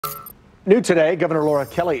New today, Governor Laura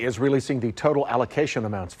Kelly is releasing the total allocation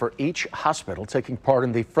amounts for each hospital taking part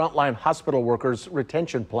in the Frontline Hospital Workers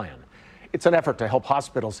Retention Plan. It's an effort to help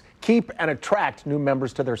hospitals keep and attract new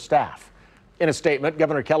members to their staff. In a statement,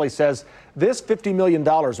 Governor Kelly says this $50 million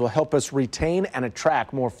will help us retain and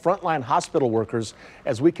attract more frontline hospital workers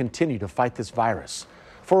as we continue to fight this virus.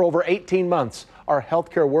 For over 18 months, our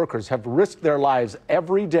healthcare workers have risked their lives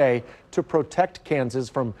every day to protect Kansas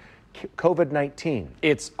from COVID-19.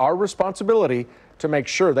 It's our responsibility to make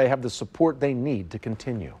sure they have the support they need to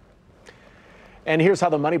continue. And here's how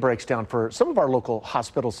the money breaks down for some of our local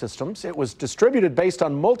hospital systems. It was distributed based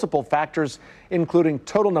on multiple factors, including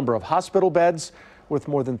total number of hospital beds, with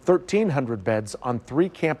more than 1,300 beds on 3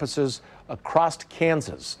 campuses across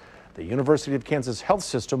Kansas. The University of Kansas Health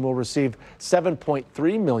System will receive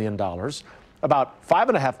 $7.3 million. About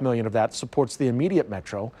 $5.5 million of that supports the immediate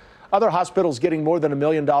metro. Other hospitals getting more than $1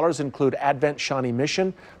 million include Advent Shawnee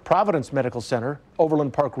Mission, Providence Medical Center,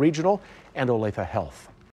 Overland Park Regional, and Olathe Health.